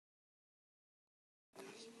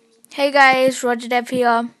Hey guys, Roger Dev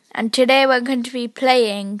here, and today we're going to be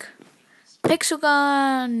playing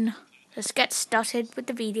Pixelgun. Let's get started with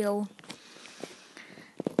the video.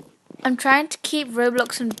 I'm trying to keep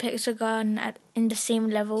Roblox and Pixelgun in the same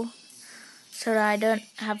level, so that I don't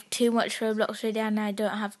have too much Roblox video and I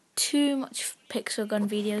don't have too much Pixelgun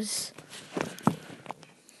videos.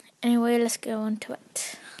 Anyway, let's go on to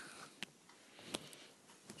it.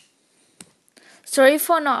 Sorry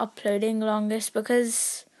for not uploading longest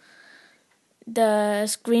because the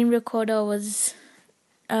screen recorder was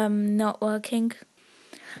not working.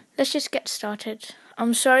 Let's just get started.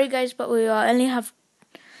 I'm sorry guys, but we only have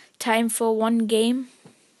time for one game.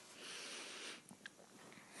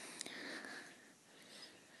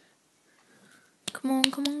 Come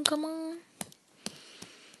on.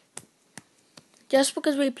 Just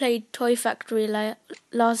because we played Toy Factory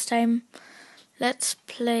last time, let's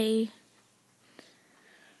play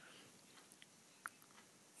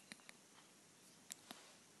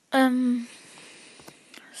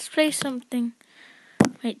let's play something.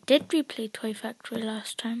 Wait, did we play Toy Factory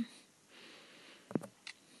last time?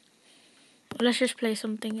 Let's just play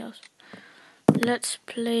something else. Let's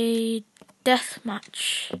play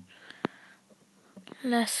Deathmatch.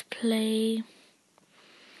 Let's play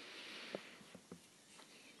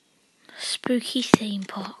Spooky Theme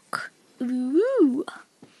Park. Ooh.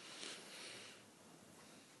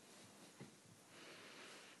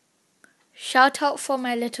 Shout out for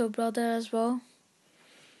my little brother as well.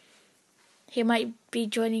 He might be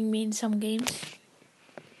joining me in some games.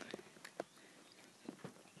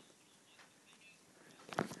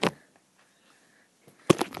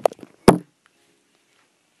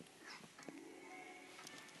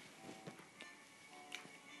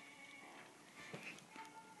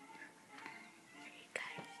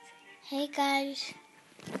 Hey guys.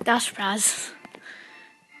 That's Raz.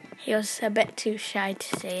 He was a bit too shy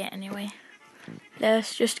to say it anyway.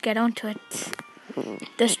 Let's just get on to it.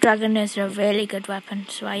 This dragon is a really good weapon,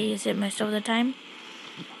 so I use it most of the time.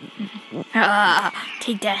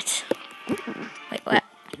 Take that. Wait, what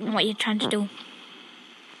are you trying to do?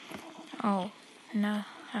 Oh, no.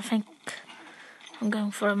 I think I'm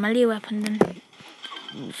going for a melee weapon then.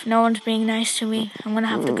 If no one's being nice to me, I'm going to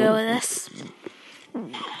have to go with this.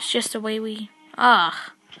 It's just the way we...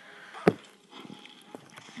 Let's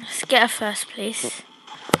get a first place.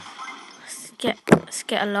 Let's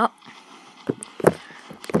get a lot.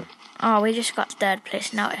 Oh, we just got third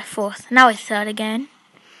place. Now we're fourth. Now we're third again.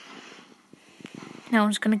 No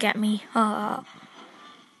one's going to get me.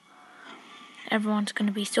 Everyone's going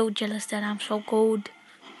to be so jealous that I'm so good.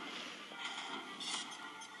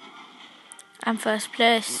 I'm first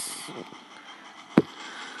place.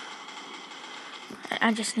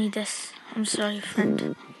 I just need this. I'm sorry,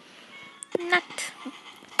 friend. Nut.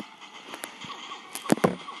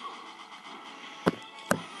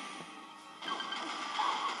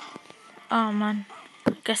 Oh man,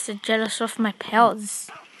 I guess they're jealous of my pals.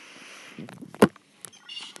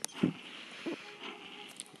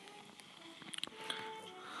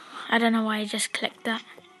 I don't know why I just clicked that.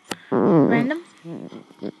 Random.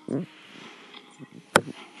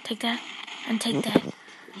 Take that, and take that,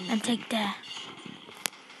 and take that.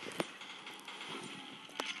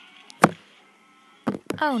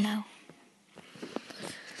 Oh no.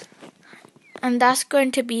 And that's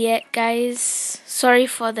going to be it, guys. Sorry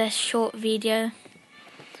for this short video,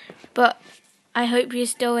 but I hope you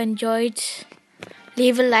still enjoyed.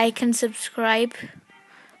 Leave a like and subscribe.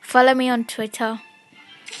 Follow me on Twitter.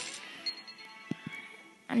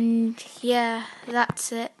 And yeah,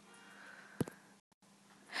 that's it.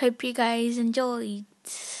 Hope you guys enjoyed.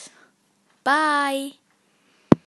 Bye.